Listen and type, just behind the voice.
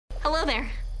Hello there.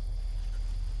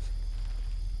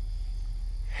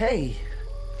 Hey.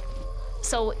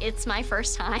 So it's my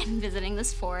first time visiting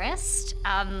this forest,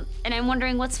 and I'm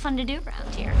wondering what's fun to do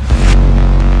around here.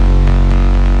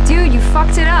 Dude, you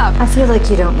fucked it up. I feel like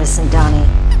you don't listen, Donnie.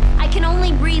 I can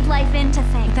only breathe life into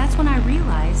things. That's when I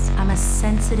realized I'm a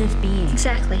sensitive being.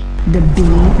 Exactly. The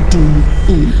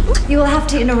BDE. You will have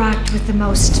to interact with the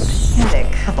most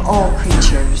pathetic of all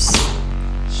creatures.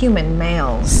 Human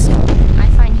males. I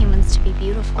find humans to be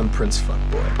beautiful. I'm Prince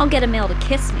Fuckboy. I'll get a male to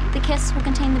kiss me. The kiss will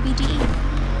contain the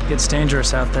BDE. It's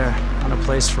dangerous out there, not a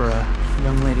place for a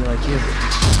young lady like you.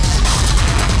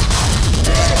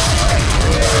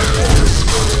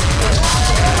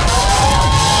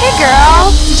 Hey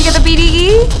girl, did you get the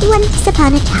BDE? Once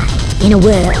upon a time, in a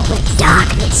world where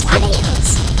darkness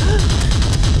prevails,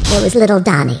 there was little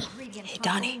Donnie. Hey,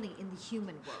 Donnie.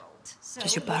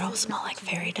 Does your bottle smell like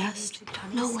fairy dust? I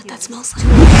don't know what that smells like.